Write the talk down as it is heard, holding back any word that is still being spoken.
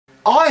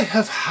I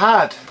have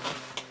had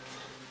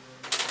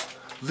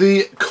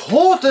the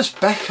cordless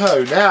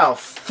Beko now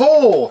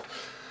for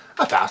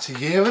about a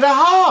year and a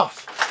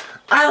half,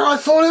 and I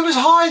thought it was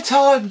high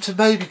time to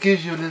maybe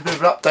give you a little bit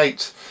of an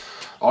update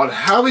on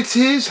how it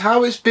is,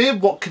 how it's been,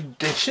 what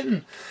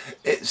condition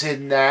it's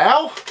in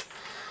now,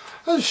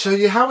 and show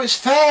you how it's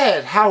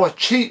fared, how a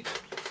cheap,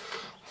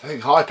 I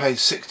think I paid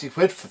 60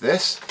 quid for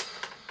this,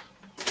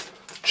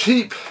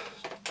 cheap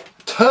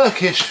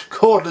Turkish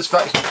cordless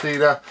vacuum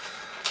cleaner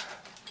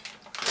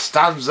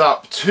stands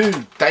up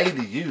to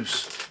daily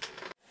use.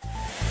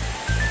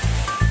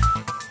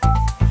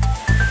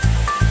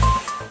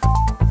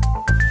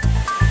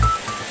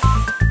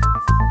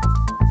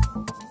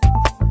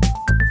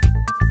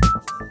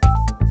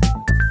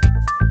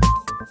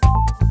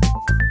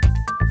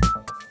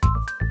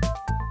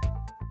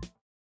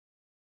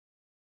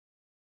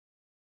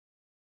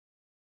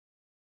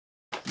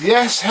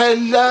 Yes,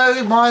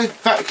 hello my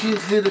vacuum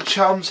cleaner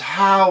chums,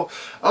 how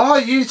are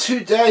you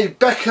today?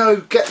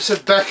 Beko gets a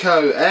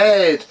Beko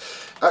aired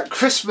at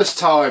Christmas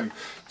time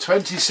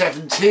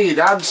 2017,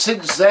 and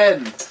since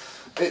then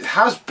it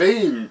has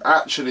been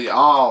actually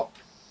well,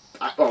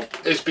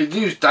 it's been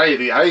used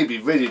daily. Amy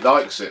really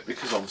likes it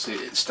because obviously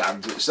it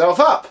stands itself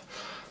up.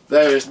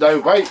 There is no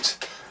weight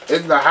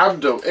in the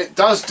handle. It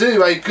does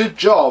do a good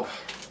job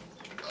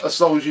as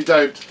long as you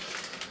don't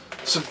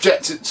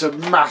subject it to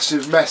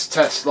massive mess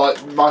tests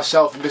like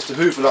myself and Mr.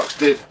 Hooverlux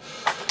did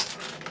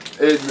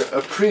in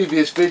a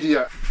previous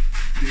video.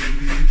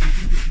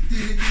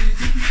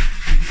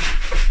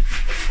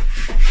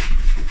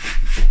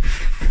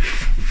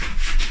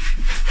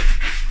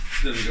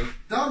 There we go.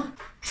 Done.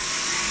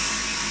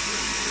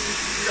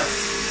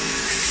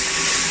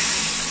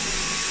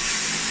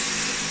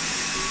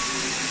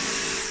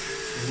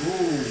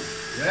 Ooh,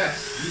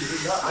 yes.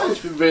 And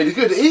it's been really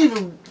good.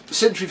 Even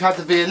since we've had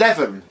the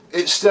V11,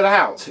 it's still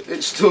out.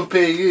 It's still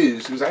being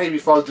used because Amy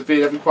finds the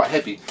V11 quite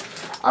heavy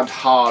and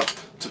hard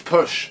to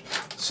push.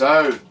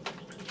 So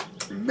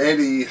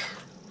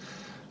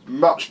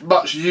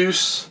much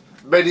use,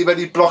 many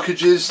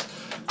blockages,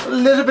 a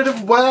little bit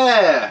of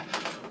wear.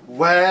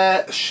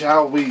 Where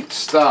shall we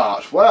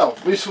start? Well,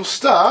 we shall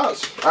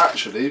start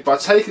actually by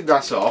taking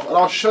that off, and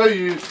I'll show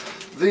you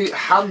the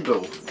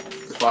handle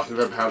if I can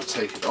remember how to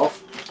take it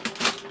off.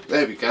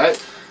 There we go.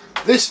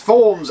 This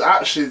forms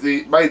actually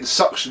the main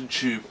suction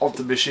tube of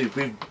the machine.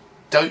 We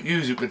don't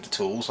use it with the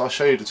tools. I'll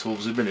show you the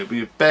tools in a minute.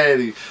 We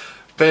barely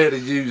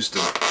used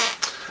them,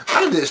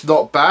 and it's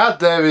not bad.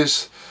 There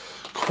is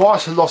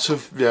quite a lot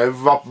of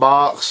rub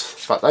marks. In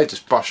fact, they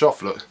just brush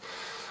off. Look,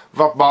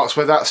 rub marks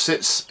where that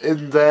sits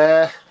in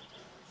there.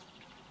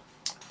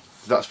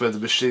 That's where the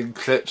machine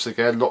clips.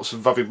 Again, lots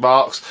of rubbing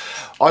marks.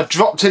 I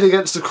dropped in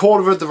against the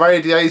corner of the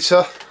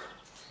radiator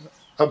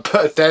and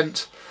put a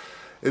dent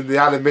in the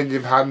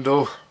aluminium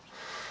handle.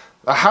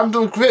 The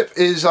handle grip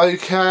is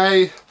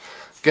okay.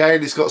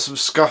 Again, it's got some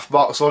scuff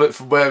marks on it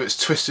from where it's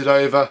twisted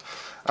over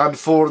and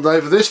fallen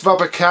over. This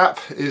rubber cap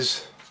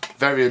is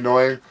very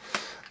annoying.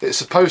 It's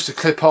supposed to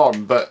clip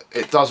on, but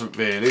it doesn't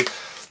really.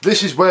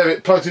 This is where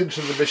it plugs into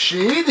the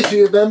machine, if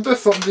you remember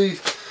from the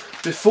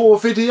before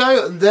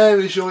video, and there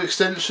is your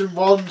extension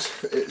wand.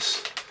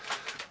 It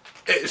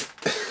is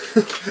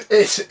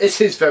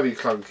very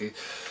clunky.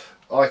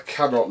 I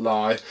cannot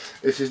lie.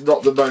 It is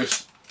not the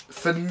most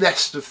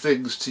finessed of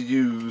things to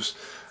use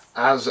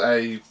as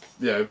a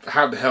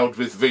handheld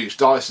with reach.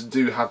 Dyson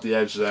do have the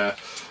edge there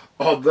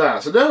on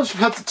that. So now we've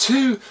had the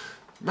two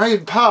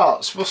main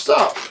parts. We'll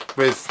start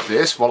with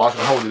this while I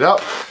can hold it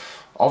up.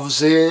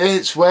 Obviously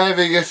it's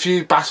wearing a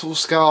few battle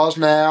scars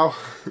now.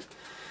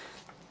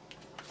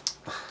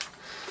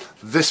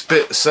 This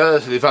bit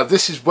certainly, in fact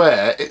this is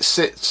where it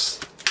sits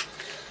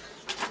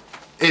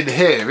in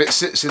here. It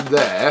sits in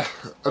there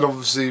and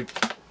obviously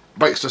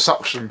makes the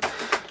suction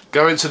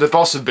go into the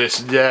bottom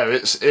bit, and yeah,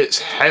 it's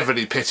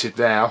heavily pitted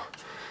now.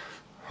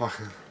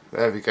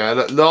 There we go.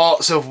 Look,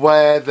 lots of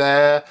wear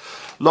there,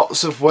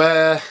 lots of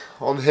wear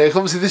on here.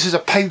 Obviously this is a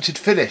painted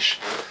finish,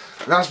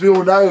 and as we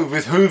all know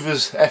with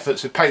Hoover's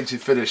efforts with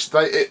painted finish,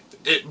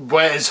 it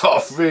wears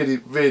off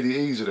really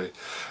easily.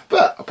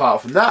 But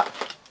apart from that,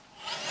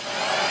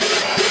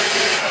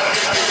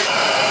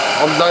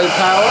 on low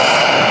power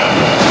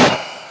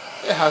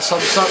it has some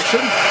suction.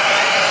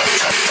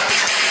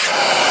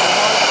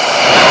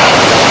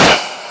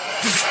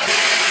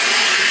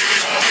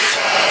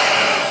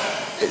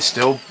 It's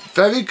still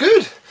very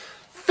good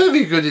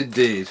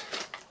indeed.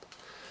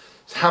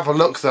 Let's have a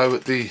look though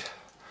at the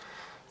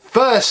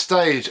first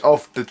stage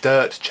of the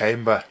dirt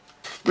chamber,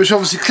 which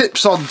obviously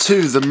clips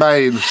onto the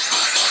main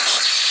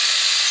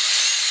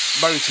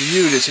motor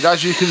unit, and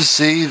as you can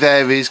see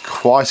there is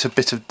quite a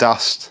bit of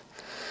dust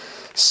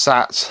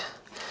sat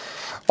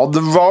on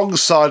the wrong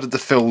side of the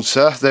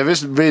filter. There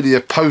isn't really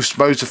a post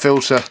motor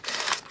filter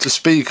to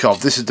speak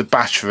of. This is the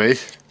battery,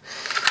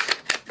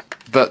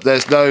 but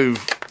there's no,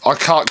 I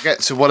can't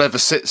get to whatever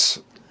sits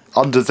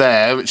under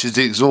there, which is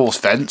the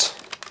exhaust vent.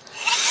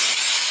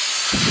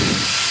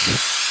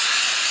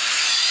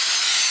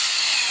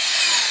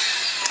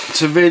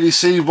 To really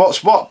see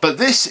what's what. But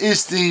this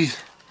is the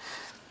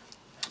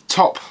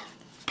top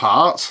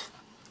part,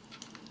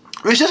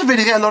 which doesn't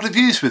really get a lot of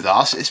use with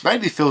us. It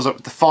mainly fills up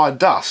with the fine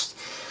dust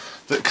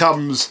that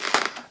comes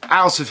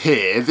out of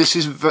here. This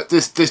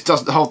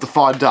doesn't hold the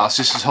fine dust,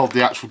 this is hold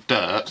the actual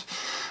dirt.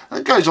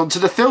 And it goes on to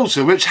the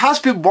filter, which has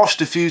been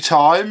washed a few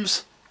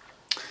times.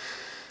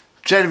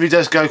 Generally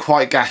does go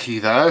quite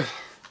gacky though.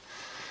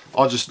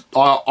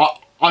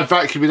 I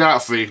vacuum it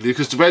out frequently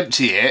because to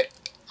empty it,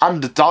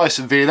 and the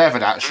Dyson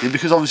V11 actually,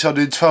 because obviously I'm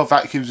doing 12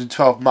 vacuums in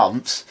 12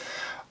 months,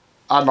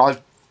 and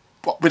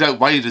we don't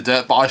weigh the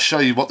dirt, but I show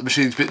you what the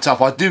machine's picked up.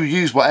 I do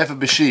use whatever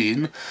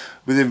machine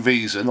within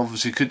reason.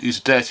 Obviously couldn't use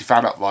dirty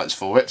fan uprights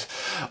for it.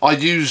 I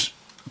use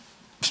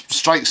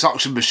straight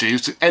suction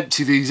machines to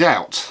empty these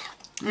out.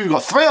 We've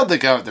got 3 on the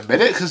go at the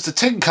minute because the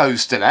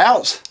Tinko's still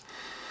out.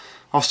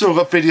 I've still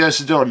got videos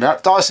to do on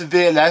that. Dyson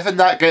V11,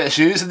 that gets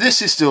used, and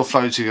this is still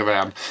floating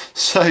around.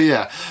 So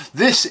yeah,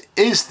 this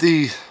is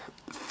the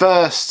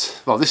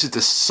first, well, this is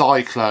the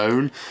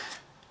Cyclone,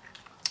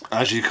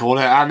 as you call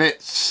it, and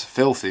it's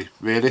filthy,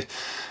 really.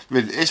 I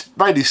mean, it's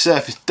mainly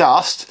surface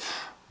dust,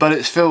 but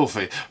it's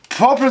filthy.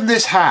 Problem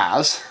this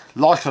has,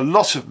 like a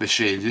lot of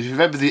machines, if you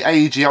remember the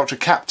AEG Ultra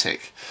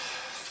Captic,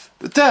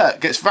 the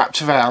dirt gets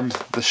wrapped around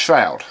the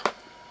shroud,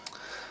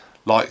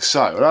 like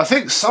so. And I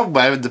think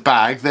somewhere in the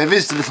bag there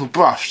is the little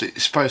brush that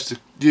you're supposed to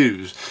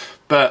use,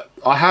 but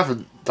I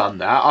haven't done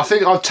that. I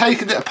think I've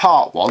taken it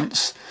apart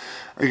once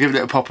and given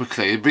it a proper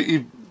clean, but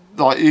you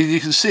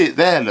can see it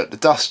there, look, the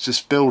dust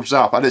just builds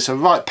up, and it's a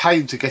right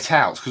pain to get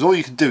out because all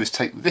you can do is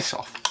take this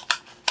off.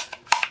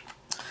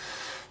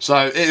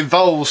 So it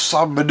involves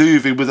some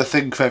manoeuvring with a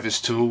thin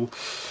crevice tool,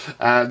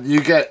 and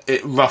you get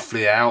it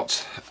roughly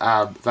out,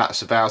 and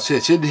that's about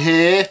it. In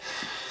here,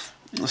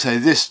 so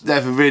this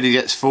never really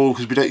gets full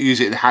because we don't use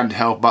it in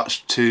handheld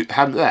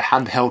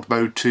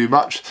mode too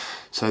much.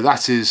 So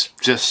that is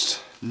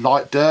just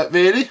light dirt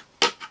really,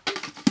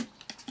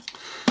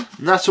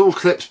 and that all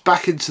clips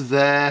back into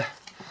there.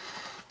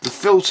 The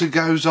filter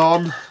goes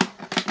on,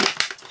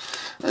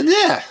 and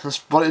yeah, that's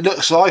what it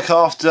looks like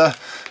after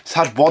it's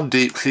had one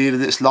deep clean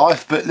in its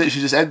life. But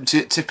literally just empty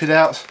it, tip it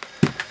out,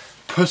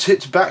 put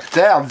it back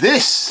down.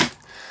 This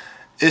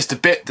is the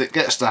bit that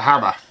gets the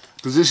hammer,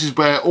 because this is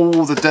where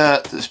all the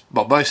dirt,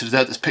 most of the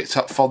dirt that's picked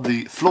up from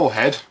the floor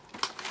head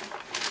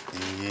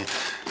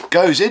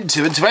goes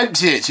into, and to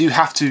empty it you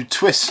have to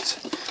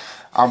twist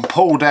and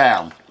pull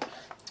down.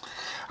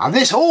 And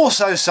this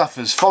also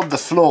suffers from the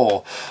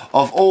flaw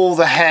of all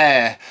the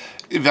hair.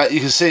 You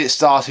can see it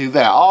starting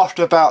there.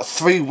 After about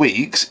 3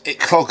 weeks it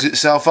clogs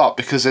itself up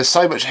because there's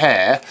so much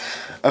hair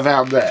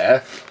around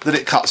there that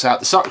it cuts out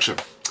the suction.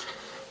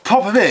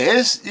 Problem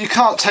is, you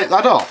can't take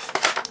that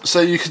off. So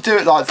you can do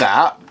it like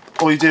that,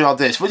 or you do it like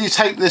this. When you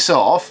take this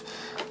off,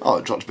 oh,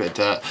 it drops a bit of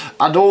dirt,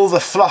 and all the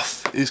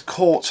fluff is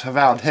caught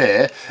around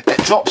here, it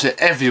drops it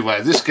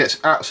everywhere. This gets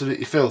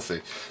absolutely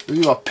filthy. If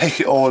you want to pick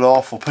it all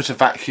off or put a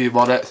vacuum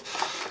on it,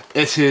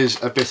 it is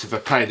a bit of a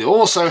pain. It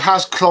also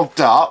has clogged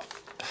up,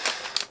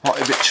 might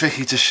be a bit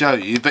tricky to show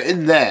you, but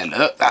in there,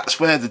 look, that's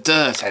where the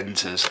dirt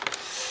enters.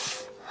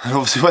 And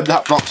obviously when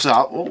that blocks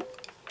up, oh,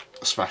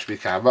 I smashed my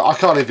camera, I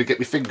can't even get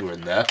my finger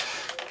in there.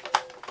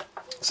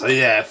 So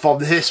yeah, from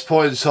this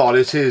point on,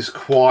 it is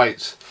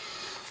quite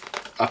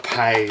a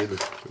pain,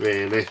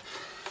 really.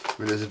 I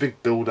mean, there's a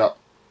big build-up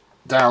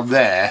down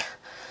there,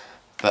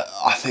 but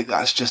I think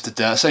that's just the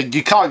dirt. So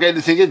you can't get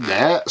anything in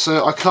there,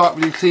 so I can't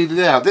really clean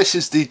it out. This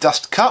is the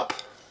dust cup.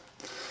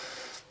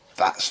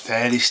 That's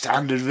fairly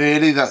standard,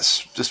 really.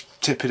 That's just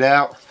tip it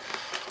out,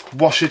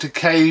 wash it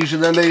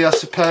occasionally, I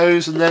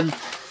suppose, and then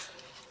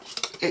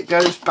it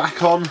goes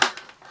back on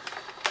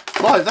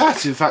like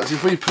that. In fact,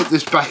 if we put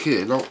this back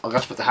in, I'm going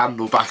to put the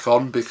handle back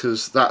on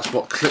because that's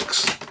what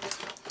clicks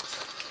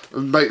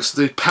and makes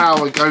the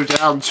power go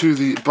down to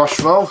the brush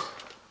roll.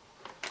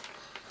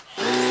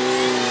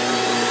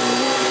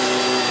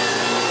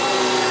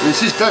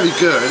 This is very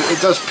good.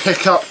 It does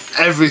pick up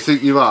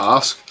everything you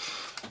ask.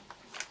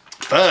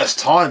 First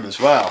time as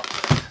well.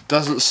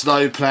 Doesn't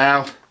snow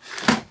plough.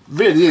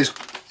 Really is,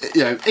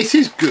 you know, it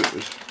is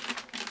good.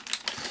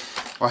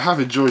 I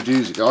have enjoyed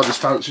using it. I just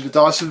fancy the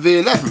Dyson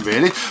V11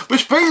 really.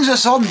 Which brings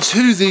us on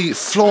to the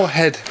floor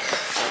head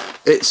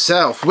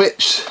itself,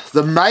 which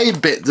the main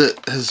bit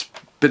that has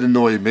been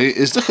annoying me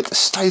is look at the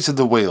state of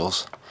the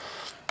wheels.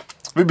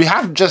 I mean, we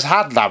haven't just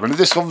had laminate.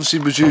 This obviously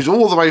was used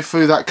all the way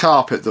through that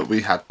carpet that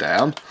we had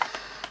down.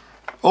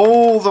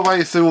 All the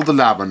way through all the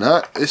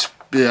laminate. It's,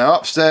 yeah,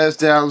 upstairs,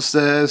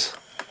 downstairs.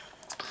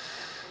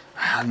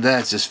 And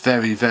they're just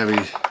very,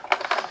 very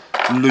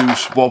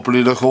loose,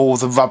 wobbly. Look, all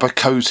the rubber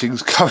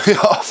coatings coming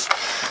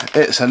off.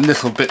 It's a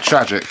little bit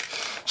tragic.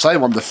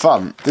 Same on the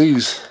front.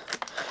 These,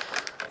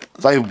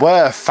 they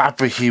were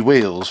fabric-y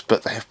wheels,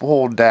 but they've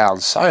worn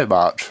down so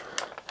much.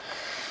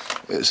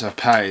 It's a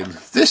pain.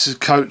 This is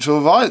coach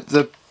alright,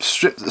 the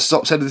strip that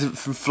stops anything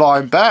from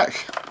flying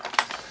back.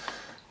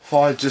 If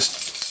I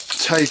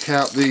just take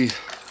out the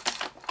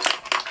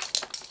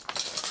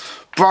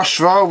brush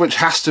roll, which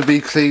has to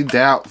be cleaned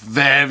out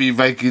very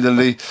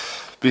regularly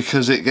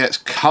because it gets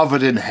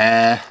covered in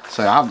hair.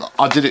 So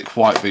I did it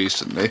quite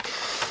recently.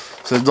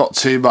 so there's not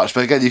too much,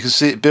 but again you can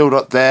see it build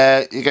up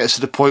there. It gets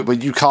to the point where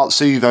you can't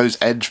see those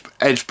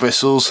edge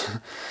bristles.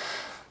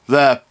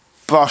 The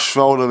brush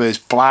roller is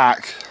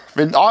black.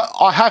 I mean,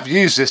 I have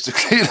used this to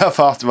clean up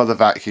after other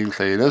vacuum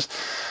cleaners,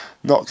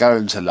 not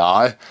going to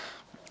lie.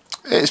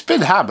 It's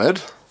been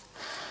hammered.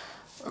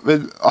 I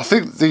mean, I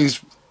think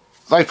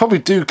they probably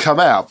do come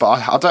out,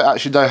 but I don't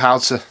actually know how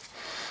to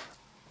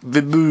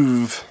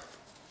remove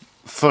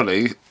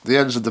fully the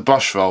ends of the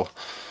brush roll.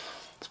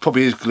 It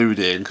probably is glued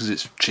in because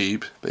it's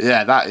cheap, but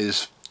yeah,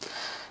 it's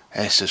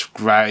just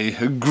grey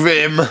and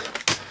grim.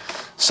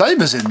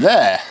 Same as in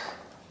there.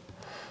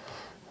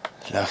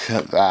 Look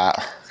at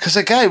that. Because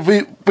again,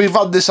 we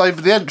run this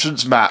over the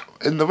entrance mat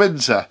in the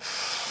winter,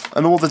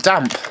 and all the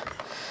damp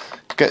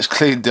gets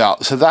cleaned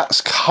up. So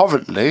that's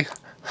currently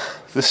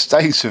the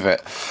state of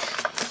it.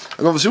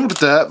 And obviously all the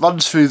dirt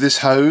runs through this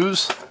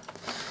hose,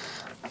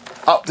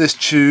 up this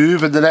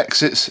tube, and then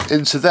exits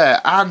into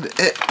there, and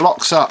it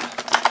blocks up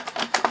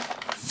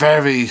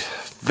very,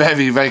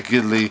 very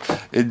regularly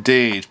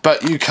indeed.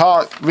 But you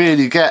can't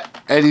really get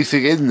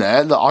anything in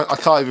there. I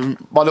can't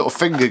even, my little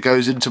finger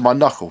goes into my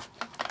knuckle.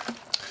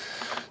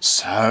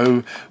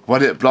 So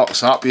when it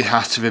blocks up, you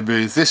have to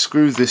remove this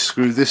screw, this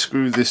screw, this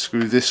screw, this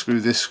screw, this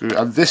screw, this screw,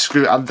 and this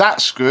screw, and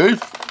that screw.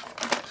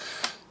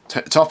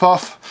 Take the top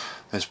off.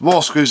 There's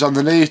more screws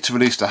underneath to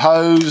release the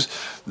hose.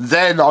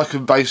 Then I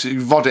can basically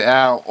rod it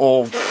out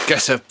or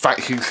get a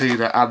vacuum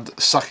cleaner and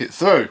suck it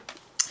through.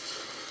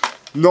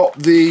 Not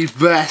the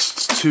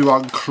best to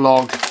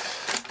unclog,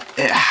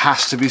 it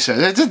has to be said.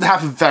 It doesn't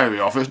happen very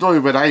often. It's not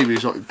even when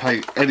Amy's not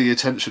paying any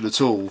attention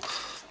at all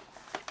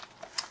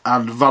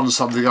and runs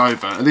something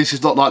over. At least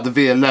it's not like the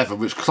V11,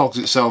 which clogs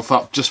itself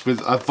up just with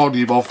a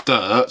volume of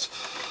dirt,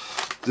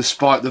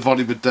 despite the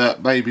volume of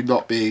dirt maybe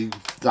not being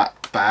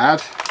that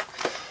bad.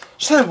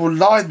 So we'll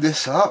line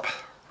this up,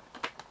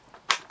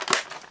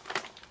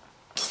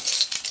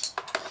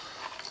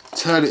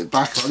 turn it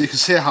back on. You can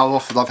see how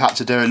often I've had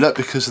to do it, look,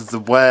 because of the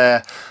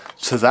wear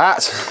to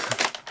that.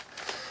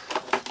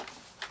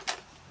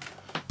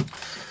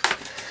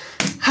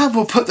 And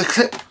we'll put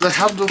the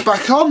handle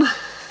back on,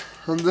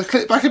 and the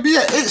clip back in.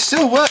 Yeah, it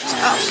still works.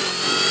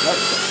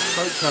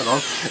 Don't turn on.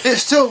 It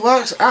still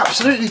works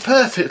absolutely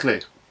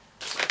perfectly.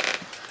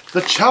 The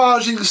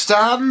charging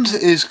stand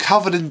is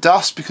covered in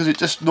dust because it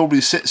just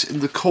normally sits in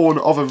the corner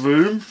of a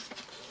room.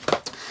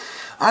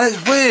 And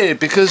it's weird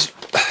because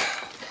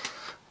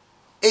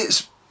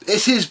it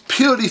is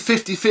purely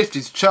 50-50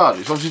 to charge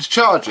it. So obviously to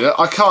charge it,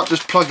 I can't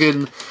just plug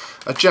in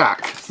a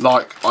jack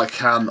like I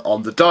can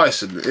on the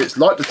Dyson. It's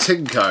like the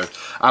Tinko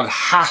and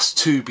has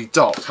to be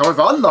docked.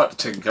 However, unlike the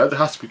Tinko that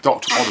has to be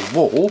docked on a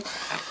wall,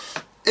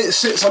 it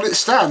sits on its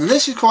stand. And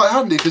this is quite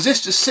handy because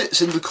this just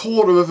sits in the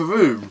corner of a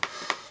room,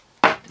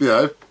 you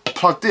know,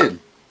 plugged in,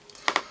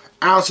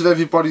 out of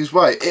everybody's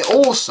way. It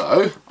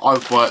also,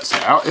 I've worked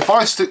out, if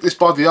I stick this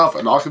by the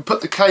oven, I can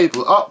put the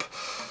cable up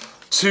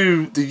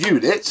to the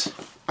unit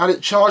and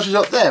it charges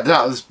up there. But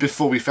that was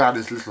before we found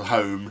this little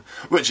home,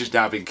 which has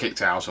now been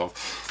kicked out of.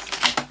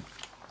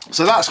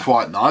 So that's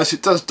quite nice.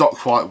 It does dock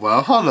quite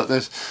well. Oh look,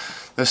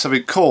 there's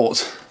something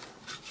caught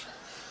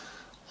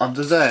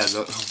under there.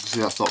 Look,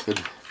 obviously that's not been...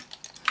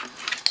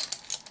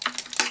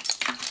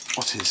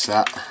 What is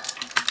that?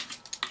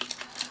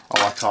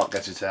 Oh, I can't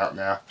get it out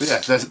now. But yeah,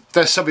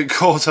 there's something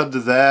caught under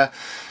there.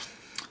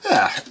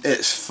 Yeah,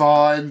 it's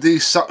fine.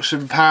 These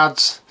suction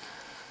pads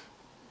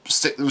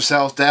stick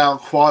themselves down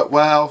quite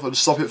well and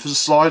stop it from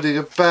sliding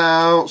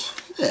about.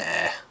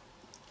 Yeah.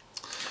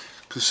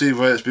 You can see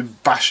where it's been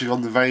bashing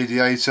on the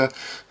radiator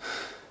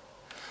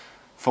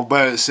from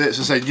where it sits.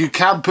 I say you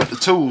can put the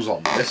tools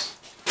on this.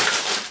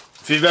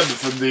 If you remember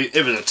from it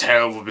was a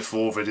terrible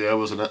before video,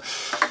 wasn't it?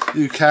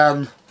 You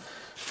can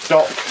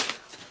dock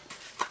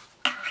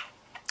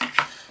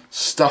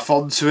stuff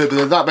onto it, but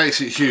then that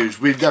makes it huge.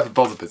 We've never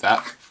bothered with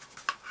that.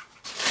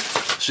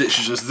 So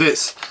it's just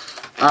this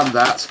and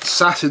that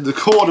sat in the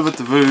corner of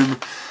the room,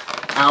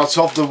 out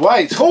of the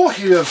way.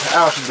 Talking of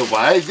out of the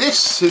way,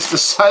 this is the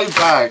same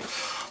bag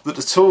that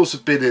the tools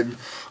have been in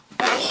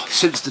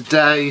since the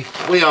day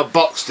we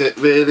unboxed it.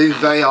 Really,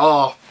 they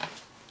are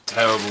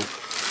terrible.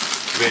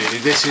 Really,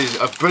 this is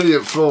a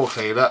brilliant floor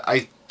cleaner,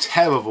 a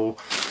terrible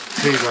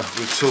cleaner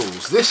with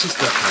tools. This is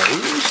the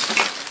hose.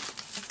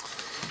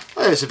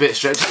 It's a bit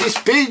stretchy. It's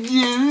been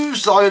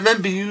used. I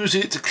remember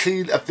using it to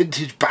clean a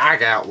vintage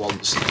bag out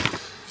once,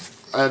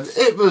 and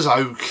it was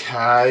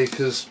okay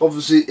because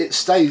obviously it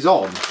stays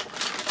on.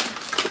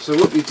 So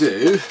what you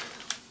do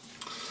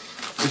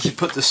is you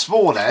put the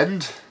small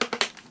end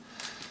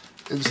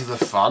into the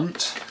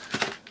front.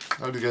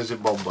 It only goes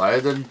in one way,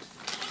 and then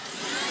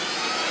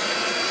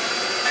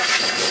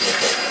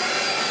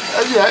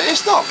yeah,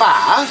 it's not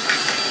bad.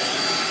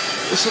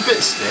 It's a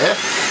bit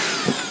stiff.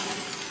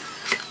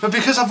 But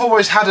because I've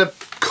always had a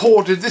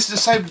corded, this is the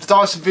same with the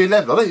Dyson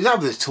V11. I don't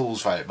have these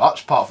tools very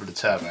much, apart from the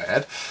turbo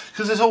head,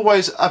 because there's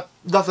always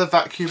another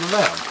vacuum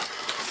around.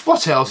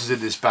 What else is in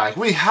this bag?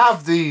 We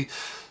have the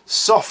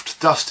soft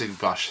dusting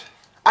brush,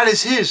 and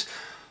it is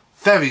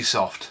very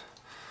soft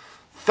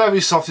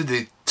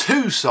indeed.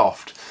 Too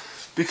soft.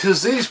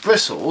 because these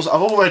bristles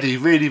are already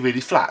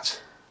really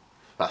flat.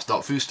 That's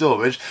not through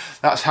storage,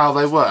 that's how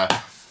they were.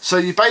 So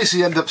you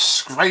basically end up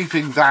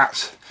scraping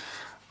that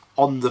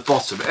on the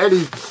bottom.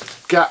 Any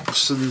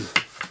gaps and,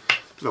 I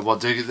don't know what I'm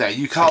doing it there,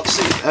 you can't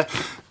see there.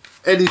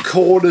 Any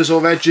corners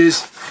or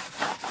edges,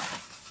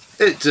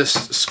 it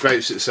just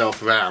scrapes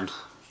itself around.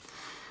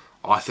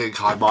 I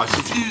think I might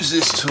have used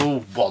this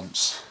tool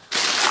once.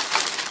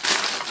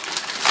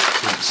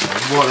 So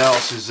what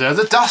else is there?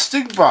 The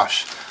dusting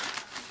brush.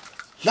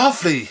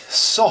 Lovely,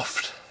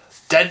 soft,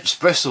 dense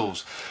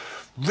bristles.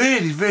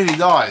 Really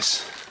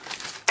nice.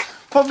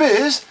 Problem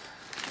is,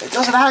 it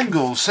does an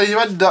angle, so you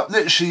end up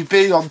literally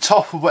being on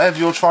top of whatever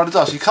you're trying to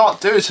do. So you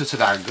can't do it at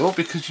an angle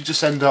because you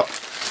just end up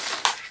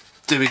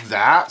doing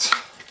that.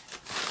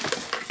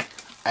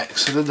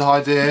 Excellent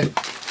idea.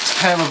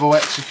 Terrible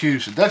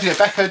execution. Don't forget,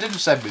 Beko didn't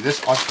send me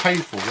this. I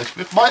paid for this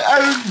with my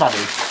own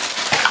money.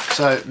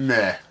 So,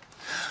 meh.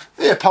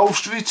 The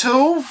upholstery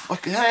tool,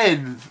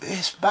 again,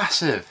 it's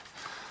massive.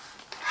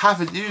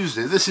 Haven't used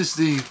it. This is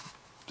the,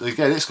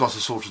 again, it's got a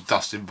sort of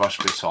dusting brush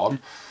bit on.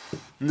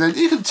 And then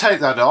you can take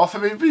that off. I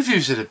mean, we've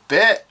used it a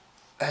bit.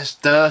 There's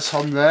dirt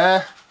on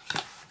there.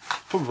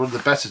 Probably one of the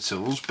better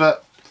tools,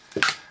 but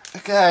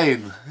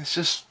again, it's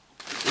just,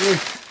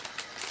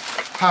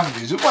 haven't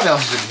used it. What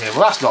else is in here?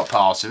 Well, that's not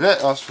part of it.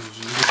 I've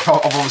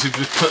obviously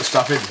just put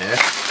stuff in here.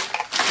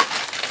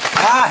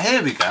 Ah,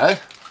 here we go.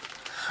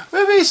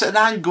 There is an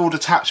angled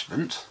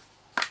attachment.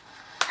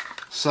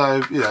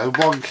 So, you know,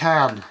 one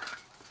can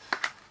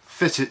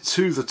fit it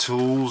to the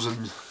tools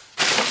and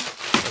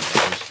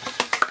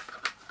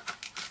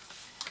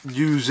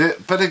use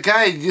it. But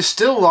again, you're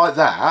still like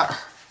that.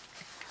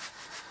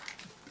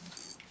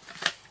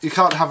 You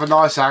can't have a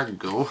nice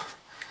angle.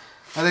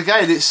 And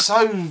again, it's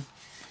so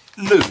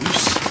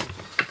loose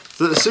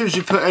that as soon as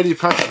you put any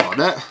pressure on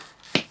it,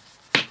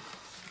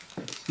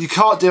 you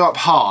can't do up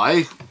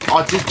high.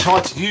 I did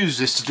try to use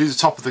this to do the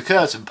top of the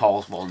curtain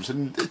poles once,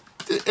 and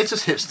it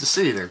just hits the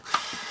ceiling.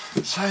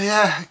 So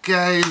yeah,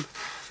 again,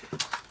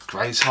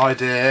 great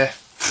idea.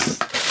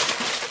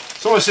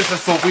 It's almost if I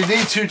thought we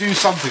need to do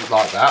something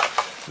like that,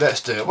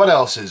 let's do it. What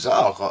else is,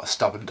 oh, I've got a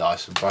stubborn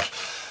Dyson brush.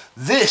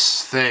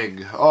 This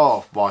thing,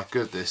 oh my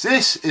goodness,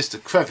 this is the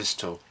crevice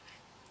tool.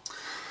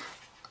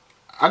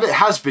 And it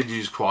has been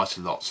used quite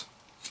a lot.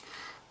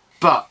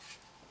 But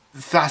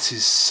that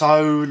is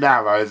so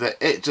narrow that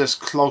it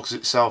just clogs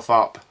itself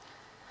up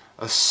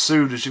as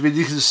soon as you, I mean,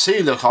 you can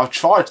see, look, I've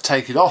tried to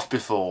take it off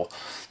before,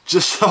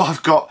 just so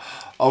I've got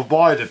a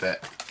wider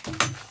bit.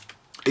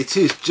 It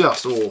is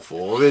just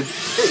awful. I mean,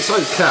 it's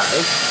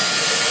okay.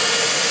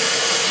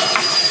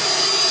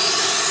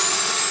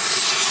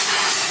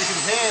 You can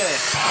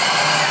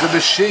hear the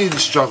machine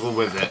struggle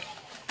with it.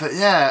 But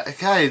yeah,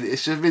 again,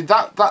 it's just, I mean,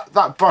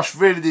 that brush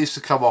really needs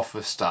to come off for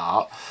a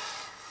start,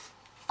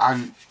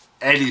 and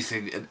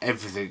anything and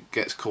everything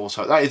gets caught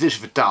up. That is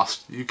literally for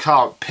dust. You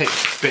can't pick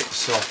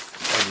bits off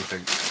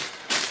anything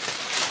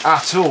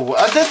at all.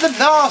 And then the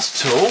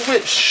last tool,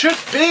 which should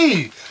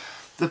be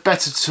the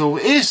better tool,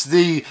 is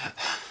the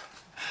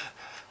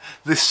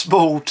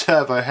small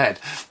turbo head.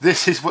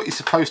 This is what you're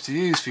supposed to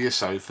use for your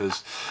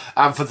sofas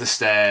and for the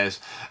stairs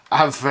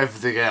and for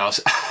everything else.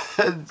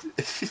 And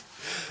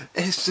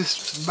it's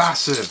just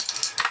massive.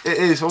 It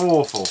is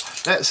awful.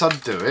 Let's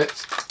undo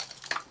it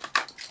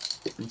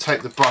and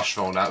take the brush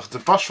roll out. The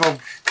brush roll,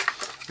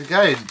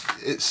 again,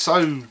 it's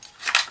so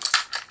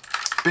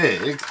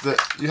big that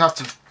you have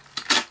to,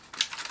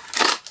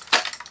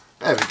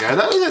 there we go,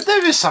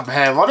 there is some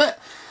hair on it.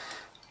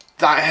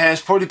 That hair's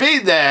probably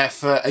been there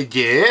for a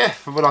year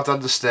from when I've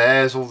done the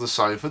stairs or the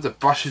sofa. The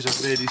brushes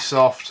are really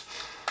soft.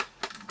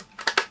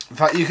 In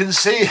fact, you can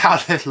see how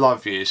little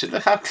I've used it.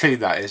 Look how clean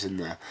that is in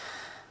there.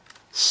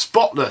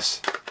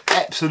 Spotless.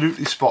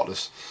 Absolutely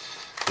spotless.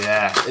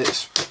 Yeah,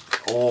 it's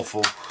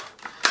awful.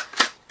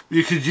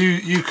 You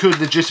could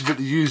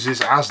legitimately use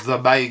this as the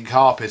main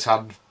carpet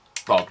and,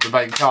 well, the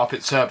main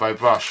carpet turbo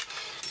brush.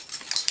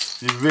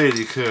 You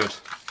really could.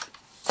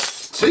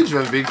 Seems to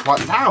have been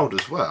quite loud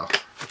as well.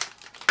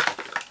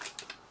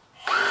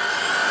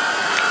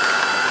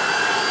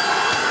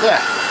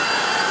 Yeah.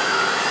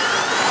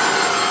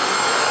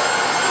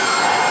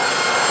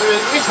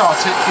 It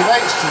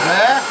articulates to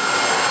there,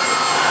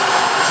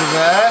 to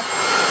there.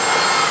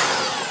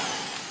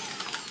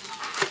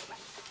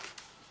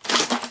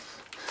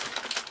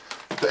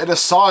 But in a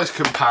size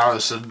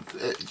comparison,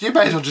 you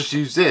may as well just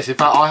use this. In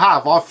fact,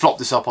 I've flopped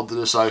this up onto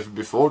the sofa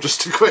before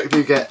just to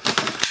quickly get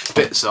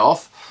bits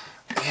off.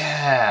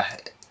 Yeah,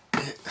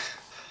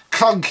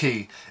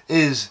 clunky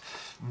is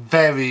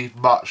very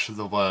much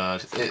the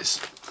word.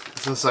 It's,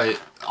 as I say,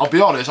 I'll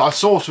be honest, I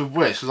sort of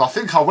wish, because I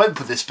think I went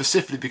for this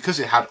specifically because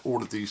it had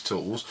all of these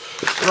tools.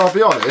 And I'll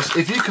be honest,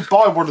 if you could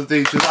buy one of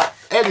these without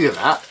any of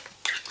that,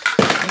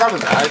 none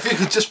of that, if you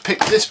could just pick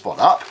this one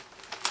up,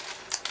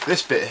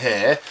 this bit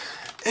here,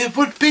 it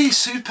would be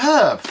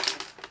superb.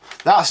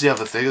 That's the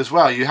other thing as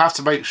well, you have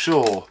to make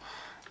sure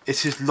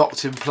it is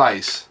locked in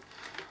place.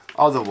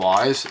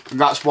 Otherwise, and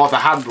that's why the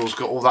handle's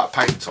got all that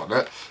paint on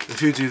it,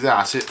 if you do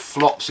that, it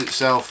flops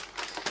itself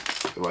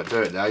won't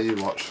do it now, you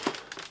watch.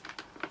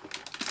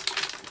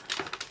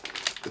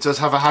 It does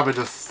have a habit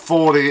of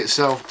falling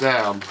itself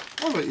down.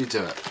 Why won't you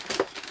do it?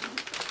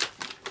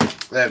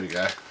 There we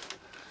go.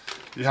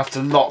 You have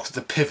to lock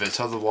the pivot,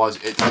 otherwise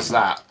it does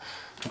that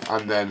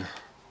and then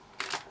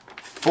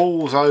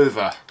falls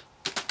over.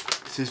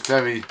 This is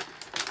very...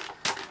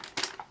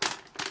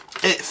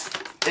 It's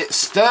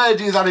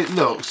sturdier than it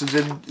looks, as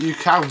in you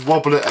can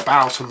wobble it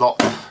about a lot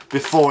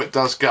before it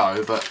does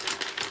go, but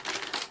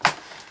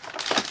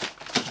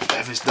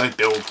there is no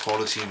build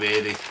quality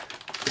really.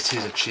 It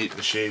is a cheap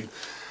machine.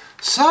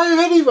 So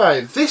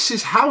anyway, this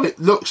is how it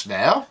looks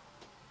now.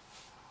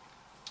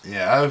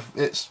 Yeah,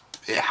 it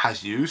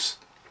has use,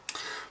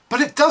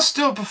 but it does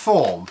still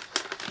perform.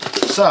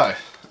 So,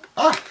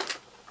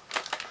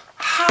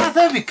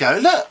 there we go.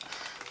 Look.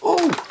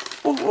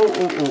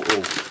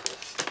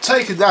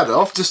 Taking that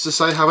off just to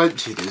say how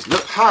empty it is.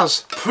 Look,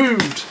 has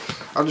proved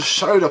and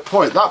shown a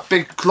point. That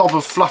big glob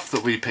of fluff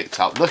that we picked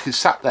up, look, it's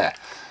sat there.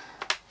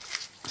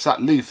 It's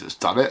that leaf that's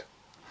done it.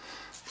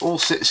 All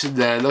sits in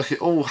there. Look,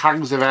 it all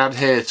hangs around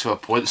here to a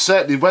point.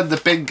 Certainly when the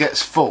bin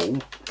gets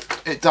full,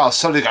 it does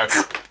suddenly go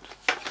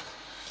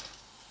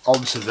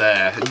onto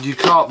there, and you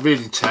can't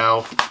really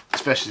tell,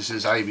 especially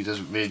since Amy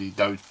doesn't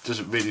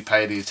really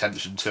pay any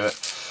attention to it.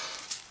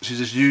 She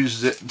just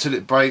uses it until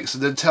it breaks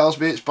and then tells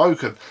me it's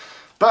broken.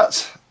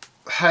 But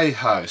hey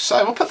ho.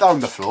 So we'll put that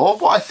on the floor.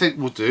 What I think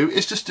we'll do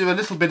is just do a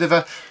little bit of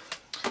a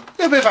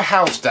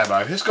house demo.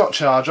 It's got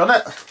charge on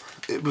it.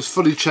 It was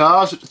fully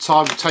charged at the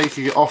time of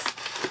taking it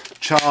off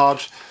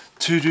charge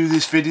to do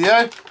this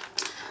video,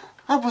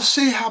 and we'll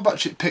see how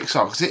much it picks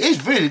up, because it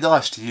is really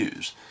nice to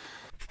use.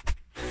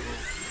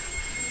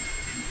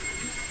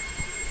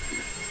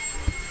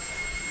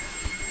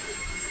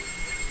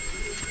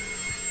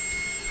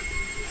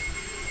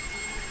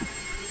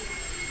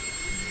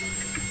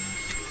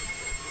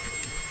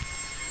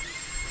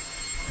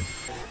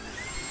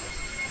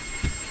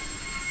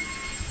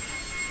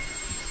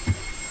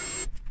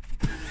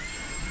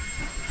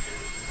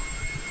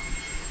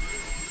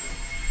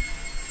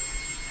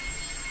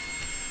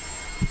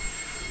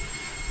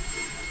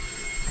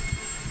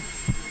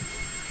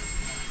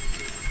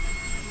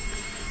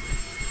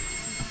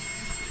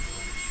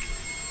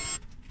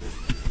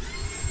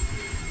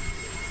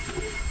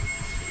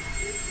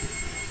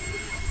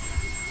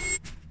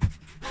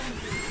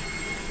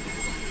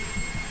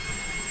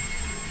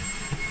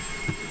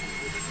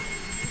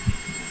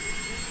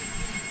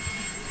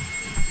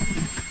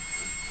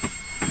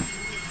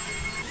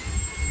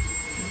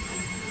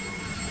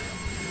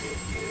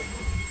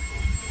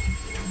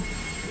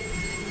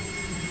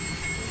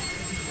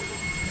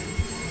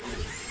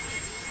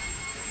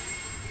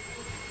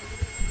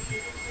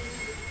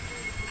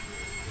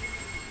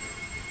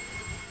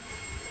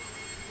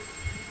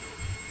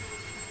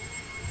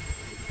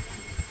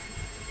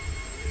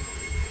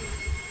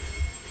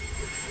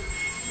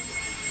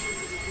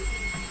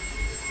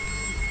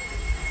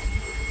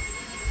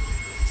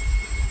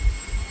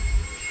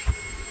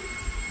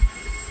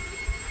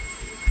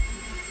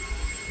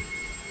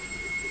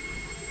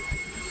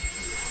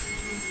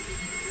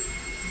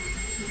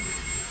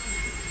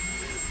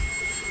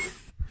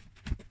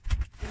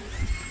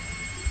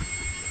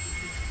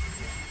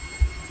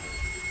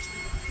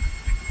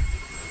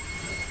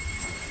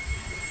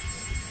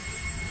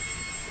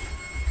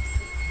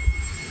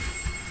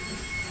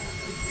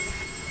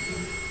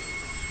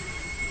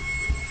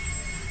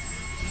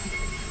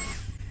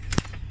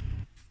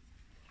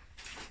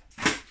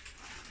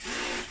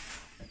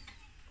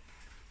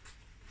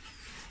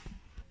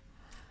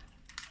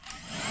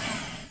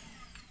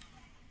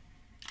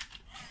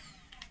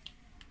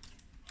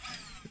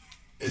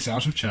 It's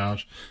out of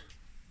charge.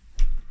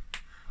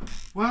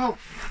 Well,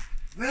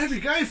 there we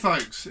go,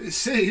 folks. It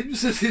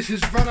seems that it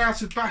has run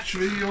out of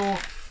battery or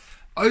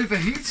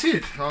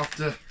overheated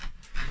after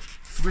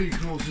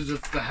 3/4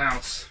 of the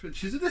house,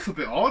 which is a little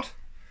bit odd.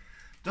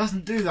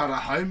 Doesn't do that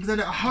at home, but then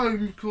at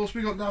home, of course,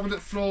 we got laminate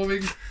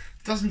flooring.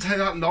 Doesn't take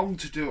that long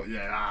to do it.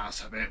 Yeah,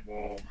 that's a bit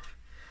warm.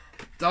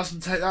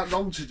 Doesn't take that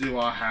long to do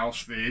our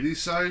house, really.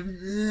 So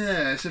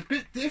yeah, it's a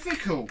bit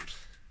difficult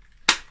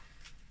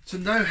to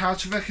know how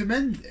to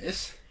recommend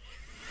this.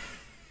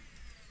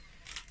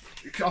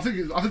 I think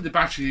the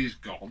battery is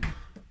gone.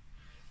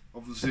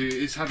 Obviously,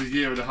 it's had 1.5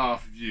 years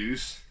of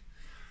use.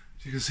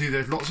 As you can see,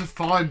 there's lots of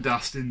fine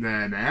dust in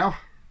there now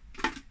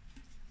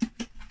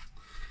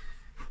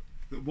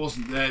that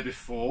wasn't there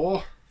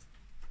before.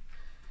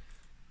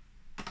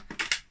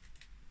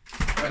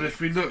 And if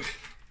we look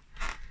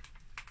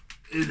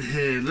in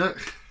here,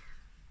 look,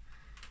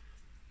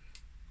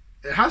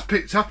 it has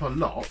picked up a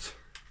lot.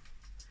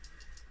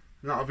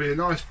 That'll be a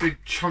nice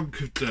big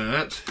chunk of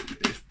dirt.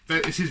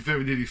 This is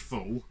very nearly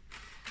full.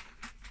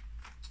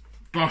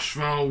 Brush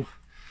roll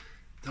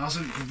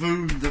doesn't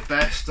groom the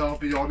best, I'll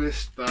be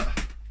honest,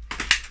 but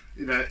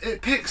you know,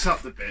 it picks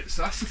up the bits.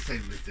 That's the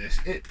thing with this.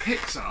 It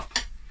picks up.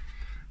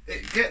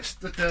 It gets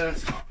the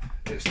dirt up.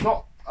 It's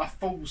not a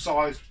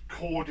full-size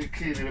corded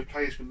cleaning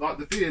replacement like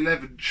the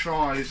V11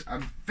 tries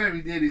and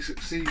very nearly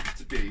succeeds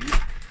to be.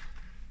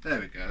 There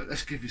we go,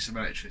 let's give you some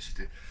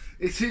electricity.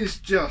 It is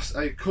just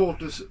a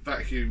cordless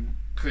vacuum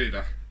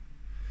cleaner,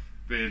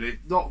 really.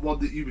 Not one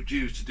that you would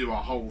use to do a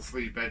whole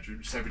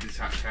 3-bedroom,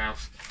 semi-detached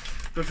house,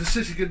 but for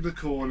sitting in the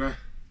corner,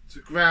 to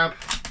grab,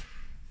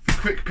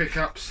 for quick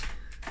pickups.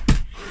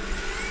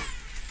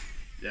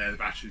 Yeah, the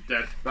battery's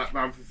dead. That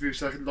ran for a few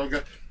seconds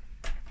longer.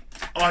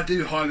 I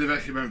do highly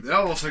recommend. They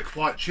are also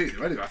quite cheap.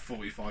 They're only about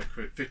 45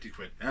 quid, 50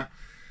 quid now.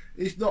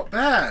 It's not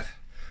bad.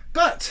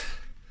 But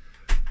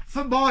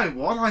for my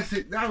one, I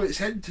think now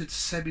it's entered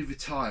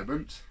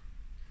semi-retirement,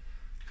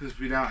 because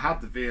we now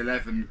have the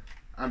V11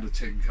 and the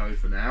Tinko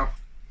for now.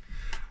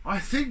 I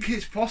think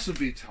it's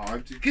possibly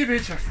time to give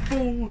it a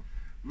full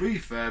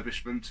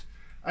refurbishment,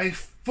 a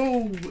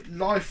full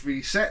life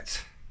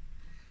reset,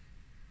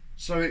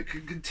 so it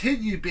can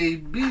continue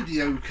being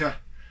mediocre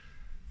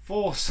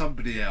for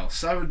somebody else.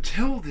 So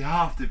until the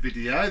after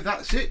video,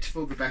 that's it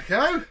for the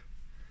Beko.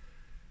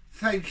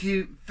 Thank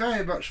you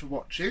very much for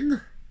watching.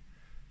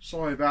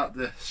 Sorry about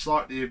the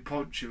slightly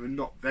impromptu and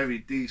not very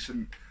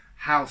decent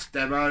house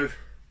demo.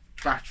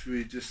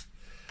 Battery just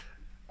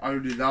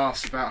only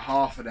lasts about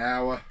half an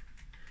hour,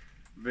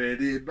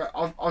 really. But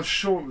I'm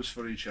sure it was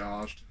fully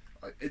charged.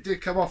 It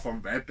did come off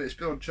on red, but it's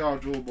been on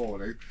charge all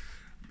morning.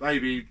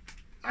 Maybe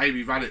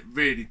Amy ran it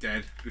really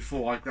dead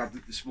before I grabbed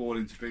it this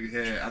morning to bring it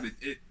here, and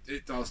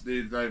it does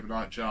need an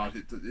overnight charge.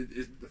 It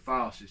isn't the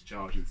fastest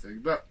charging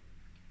thing, but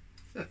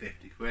for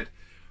 50 quid,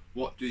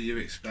 what do you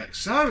expect?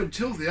 So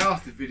until the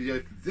after video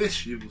for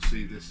this, you will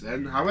see this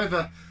then.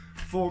 However,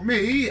 for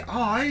me,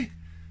 I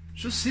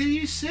shall see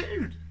you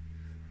soon.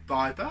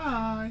 Bye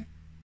bye.